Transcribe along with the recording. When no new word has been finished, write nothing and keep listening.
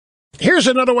Here's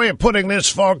another way of putting this,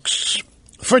 folks.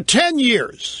 For 10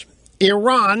 years,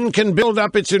 Iran can build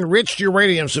up its enriched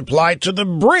uranium supply to the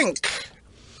brink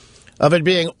of it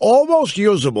being almost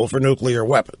usable for nuclear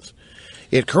weapons.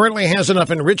 It currently has enough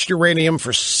enriched uranium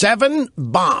for 7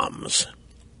 bombs.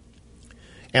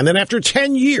 And then after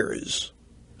 10 years,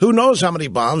 who knows how many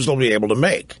bombs they'll be able to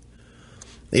make.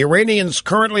 The Iranians'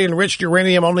 currently enriched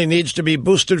uranium only needs to be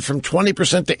boosted from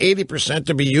 20% to 80%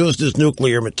 to be used as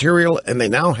nuclear material, and they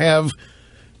now have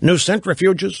new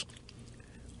centrifuges,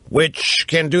 which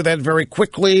can do that very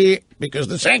quickly because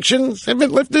the sanctions have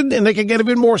been lifted and they can get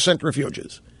even more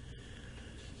centrifuges.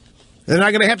 They're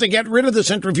not going to have to get rid of the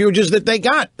centrifuges that they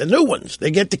got, the new ones.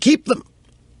 They get to keep them.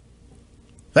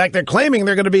 In fact, they're claiming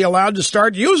they're going to be allowed to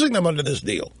start using them under this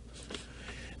deal.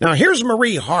 Now, here's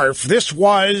Marie Harf. This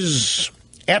was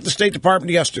at the State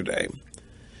Department yesterday.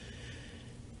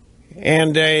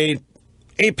 And a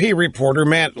AP reporter,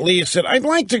 Matt Lee, said, I'd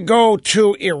like to go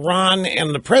to Iran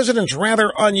and the president's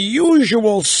rather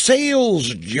unusual sales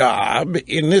job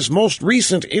in this most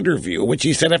recent interview, which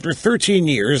he said after 13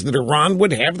 years that Iran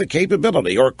would have the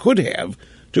capability, or could have,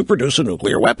 to produce a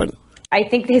nuclear weapon. I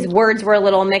think his words were a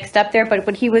little mixed up there, but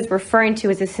what he was referring to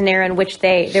is a scenario in which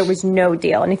there was no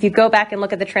deal. And if you go back and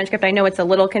look at the transcript, I know it's a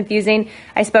little confusing.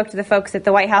 I spoke to the folks at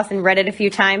the White House and read it a few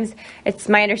times. It's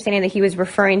my understanding that he was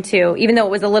referring to, even though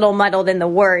it was a little muddled in the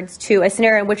words, to a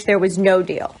scenario in which there was no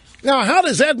deal. Now, how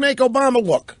does that make Obama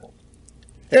look?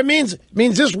 It means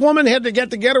this woman had to get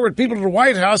together with people at the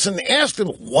White House and ask them,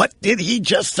 what did he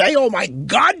just say? Oh, my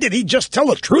God, did he just tell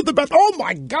the truth about, oh,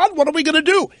 my God, what are we going to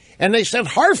do? And they sent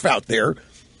Harf out there.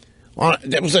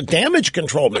 It was a damage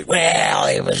control. Well,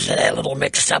 he was a little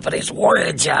mixed up in his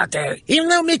words out there. Even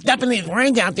though mixed up in his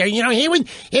words out there, you know,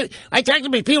 I talked to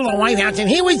people at the White House, and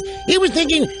he was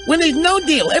thinking, when there's no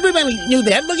deal, everybody knew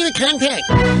that. Look at the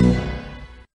context.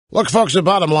 Look, folks, the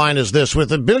bottom line is this. With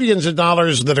the billions of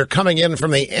dollars that are coming in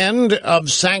from the end of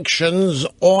sanctions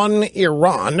on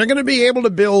Iran, they're going to be able to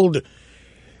build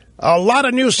a lot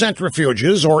of new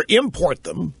centrifuges or import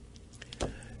them.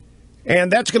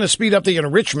 And that's going to speed up the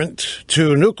enrichment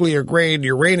to nuclear-grade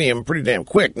uranium pretty damn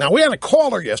quick. Now, we had a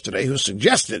caller yesterday who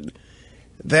suggested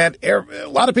that a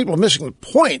lot of people are missing the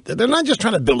point, that they're not just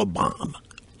trying to build a bomb.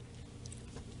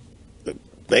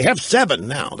 They have 7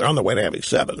 now. They're on their way to having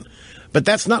 7. But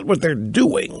that's not what they're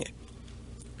doing.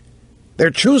 They're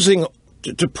choosing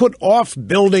to put off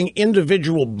building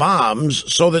individual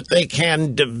bombs so that they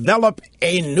can develop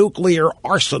a nuclear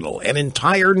arsenal, an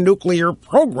entire nuclear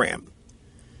program.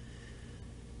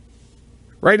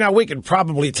 Right now, we could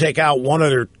probably take out 1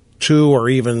 or 2 or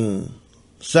even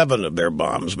 7 of their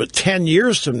bombs. But 10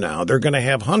 years from now, they're going to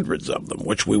have hundreds of them,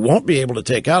 which we won't be able to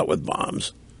take out with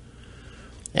bombs.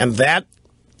 And that...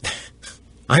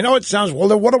 I know it sounds, well,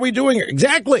 then what are we doing here?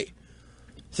 Exactly.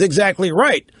 It's exactly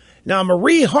right. Now,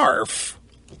 Marie Harf,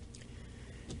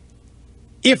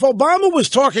 if Obama was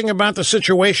talking about the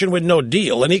situation with no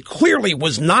deal, and he clearly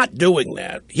was not doing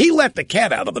that, he let the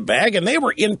cat out of the bag, and they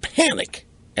were in panic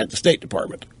at the State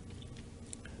Department.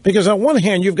 Because on one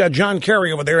hand, you've got John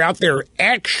Kerry over there out there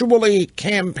actually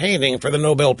campaigning for the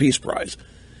Nobel Peace Prize.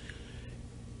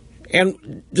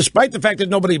 And despite the fact that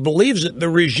nobody believes it, the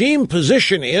regime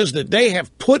position is that they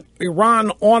have put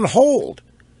Iran on hold.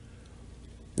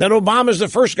 That Obama's the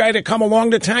first guy to come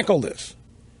along to tackle this.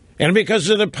 And because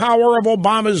of the power of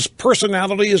Obama's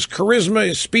personality, his charisma,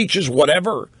 his speeches,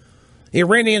 whatever, the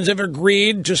Iranians have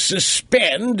agreed to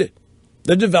suspend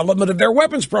the development of their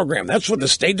weapons program. That's what the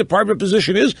State Department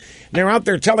position is. They're out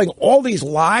there telling all these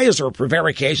lies or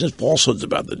prevarications, falsehoods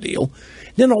about the deal.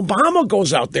 Then Obama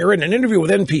goes out there in an interview with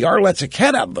NPR, lets a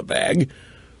cat out of the bag.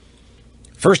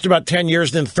 First about 10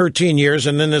 years, then 13 years,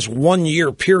 and then this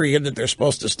 1-year period that they're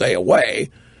supposed to stay away.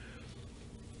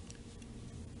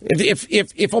 If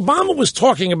Obama was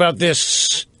talking about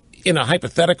this in a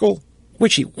hypothetical,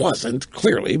 which he wasn't,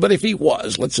 clearly, but if he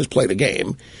was, let's just play the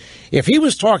game. If he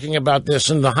was talking about this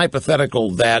in the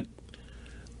hypothetical that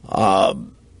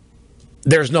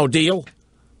there's no deal,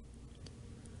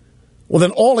 well,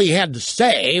 then all he had to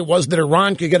say was that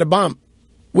Iran could get a bomb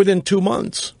within 2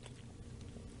 months.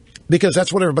 Because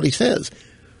that's what everybody says.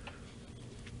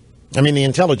 I mean, the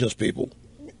intelligence people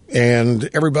and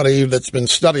everybody that's been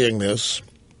studying this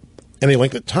any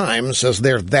length of time says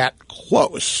they're that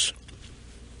close.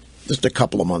 Just a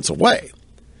couple of months away.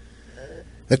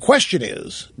 The question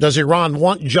is, does Iran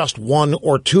want just 1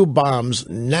 or 2 bombs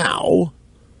now,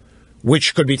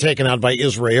 which could be taken out by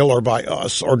Israel or by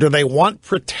us, or do they want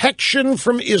protection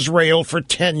from Israel for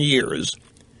 10 years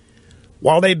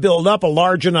while they build up a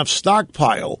large enough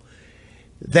stockpile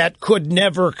that could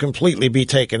never completely be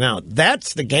taken out?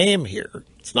 That's the game here.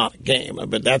 it's not a game,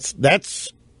 but that's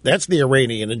the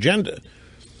Iranian agenda.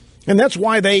 And that's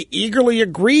why they eagerly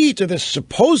agree to this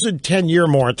supposed 10-year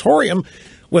moratorium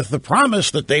with the promise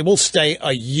that they will stay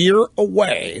a year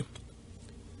away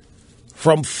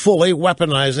from fully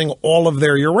weaponizing all of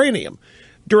their uranium.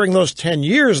 During those 10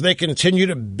 years, they continue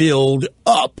to build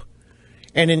up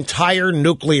an entire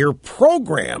nuclear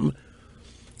program,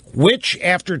 which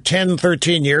after 10,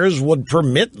 13 years would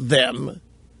permit them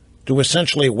to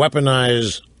essentially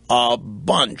weaponize a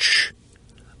bunch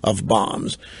of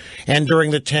bombs. And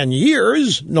during the 10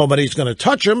 years, nobody's going to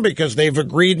touch them because they've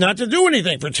agreed not to do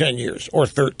anything for 10 years or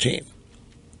 13.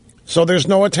 So there's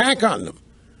no attack on them.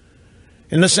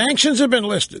 And the sanctions have been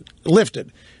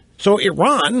lifted. So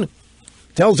Iran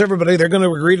tells everybody they're going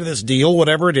to agree to this deal,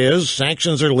 whatever it is.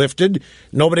 Sanctions are lifted.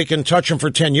 Nobody can touch them for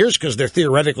 10 years because they're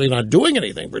theoretically not doing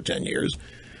anything for 10 years.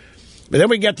 But then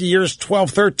we get to years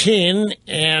 12, 13,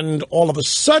 and all of a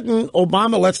sudden,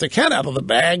 Obama lets the cat out of the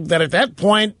bag that at that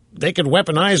point they could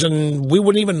weaponize and we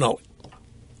wouldn't even know it.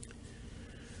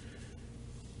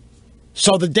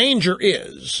 So the danger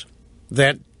is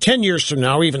that 10 years from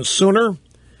now, even sooner,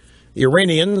 the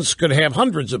Iranians could have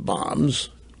hundreds of bombs,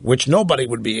 which nobody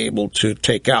would be able to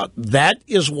take out. That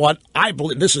is what I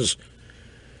believe. This is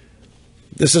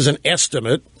an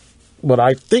estimate, but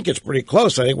I think it's pretty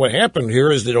close. I think what happened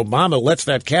here is that Obama lets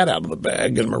that cat out of the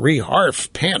bag and Marie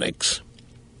Harf panics.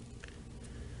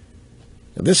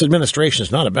 This administration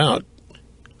is not about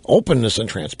openness and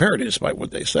transparency, despite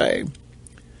what they say.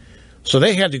 So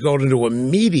they had to go into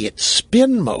immediate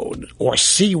spin mode, or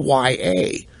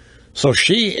CYA. So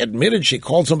she admitted she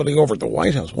called somebody over at the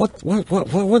White House. What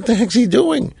the heck's he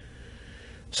doing?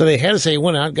 So they had to say he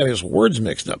went out and got his words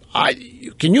mixed up.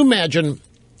 Can you imagine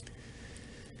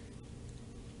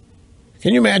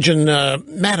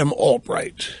Madame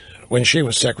Albright, when she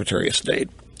was Secretary of State,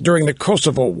 during the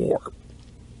Kosovo War,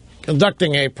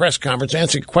 conducting a press conference,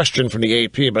 answering a question from the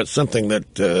AP about something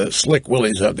that Slick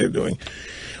Willie's out there doing?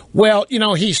 Well,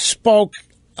 he spoke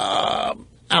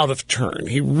out of turn.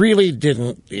 He really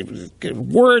didn't.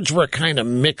 Words were kind of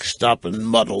mixed up and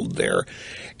muddled there.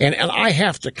 And I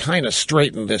have to kind of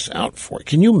straighten this out for you.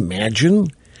 Can you imagine?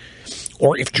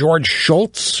 Or if George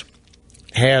Shultz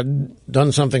had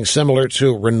done something similar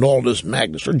to Ronaldus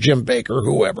Magnus or Jim Baker,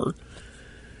 whoever.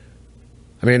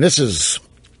 I mean, this is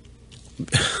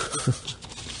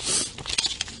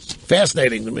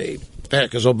fascinating to me.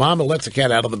 Because Obama lets the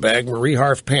cat out of the bag. Marie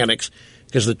Harf panics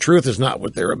because the truth is not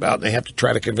what they're about. And they have to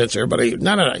try to convince everybody.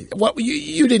 No. Well,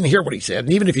 you didn't hear what he said.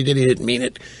 And even if you did, he didn't mean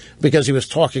it because he was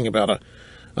talking about a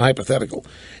hypothetical.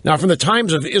 Now, from the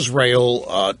Times of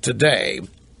Israel today,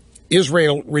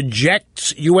 Israel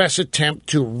rejects U.S. attempt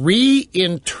to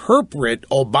reinterpret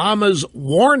Obama's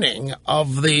warning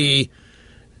of the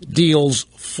deal's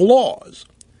flaws.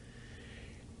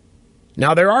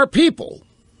 Now, there are people,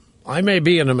 I may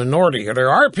be in a minority here,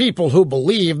 there are people who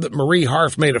believe that Marie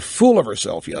Harf made a fool of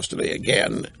herself yesterday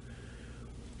again.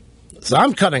 So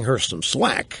I'm cutting her some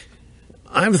slack.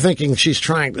 I'm thinking she's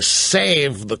trying to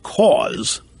save the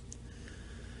cause,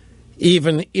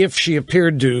 even if she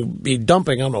appeared to be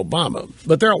dumping on Obama.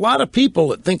 But there are a lot of people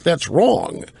that think that's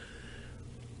wrong.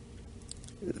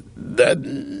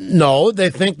 No,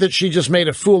 they think that she just made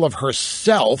a fool of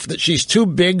herself, that she's too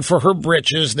big for her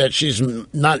britches, that she's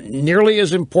not nearly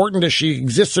as important as she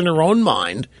exists in her own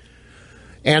mind,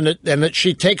 and that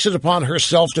she takes it upon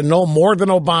herself to know more than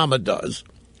Obama does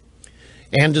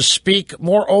and to speak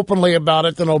more openly about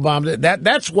it than Obama did.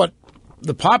 That's what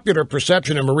the popular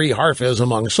perception of Marie Harf is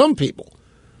among some people,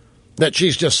 that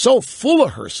she's just so full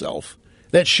of herself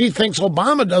that she thinks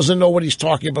Obama doesn't know what he's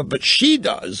talking about, but she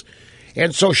does.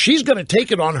 And so she's going to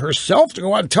take it on herself to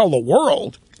go out and tell the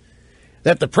world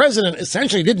that the president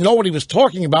essentially didn't know what he was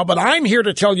talking about, but I'm here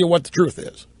to tell you what the truth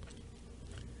is.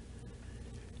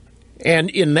 And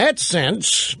in that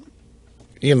sense,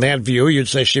 in that view, you'd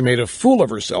say she made a fool of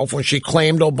herself when she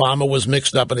claimed Obama was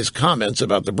mixed up in his comments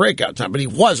about the breakout time, but he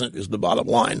wasn't, is the bottom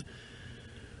line.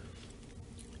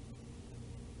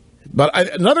 But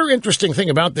another interesting thing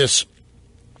about this,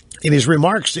 in his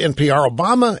remarks to NPR,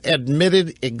 Obama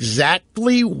admitted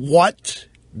exactly what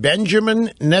Benjamin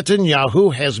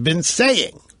Netanyahu has been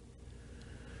saying.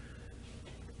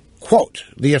 Quote,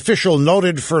 the official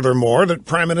noted furthermore that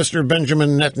Prime Minister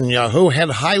Benjamin Netanyahu had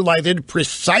highlighted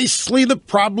precisely the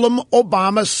problem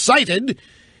Obama cited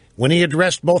when he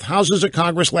addressed both houses of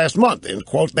Congress last month. End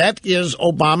quote. That is,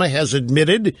 Obama has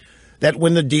admitted that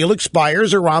when the deal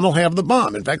expires, Iran will have the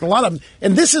bomb. In fact, a lot of them,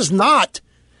 and this is not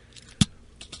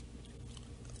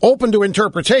open to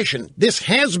interpretation. This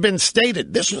has been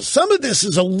stated. Some of this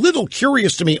is a little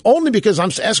curious to me, only because I'm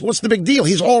asked, what's the big deal?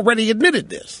 He's already admitted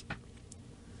this.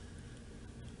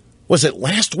 Was it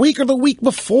last week or the week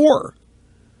before?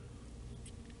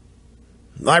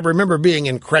 I remember being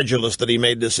incredulous that he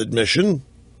made this admission,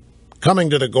 coming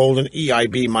to the golden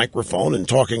EIB microphone and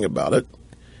talking about it.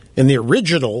 In the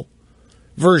original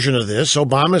version of this,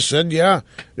 Obama said, yeah,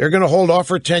 they're going to hold off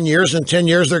for 10 years. In 10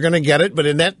 years, they're going to get it. But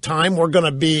in that time, we're going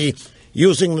to be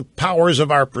using the powers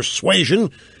of our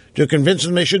persuasion to convince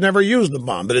them they should never use the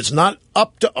bomb. But it's not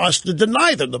up to us to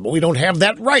deny them. But we don't have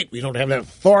that right. We don't have that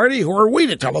authority. Who are we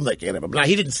to tell them they can't have them? Now,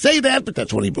 he didn't say that, but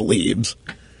that's what he believes.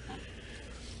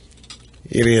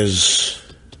 It is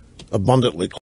abundantly clear.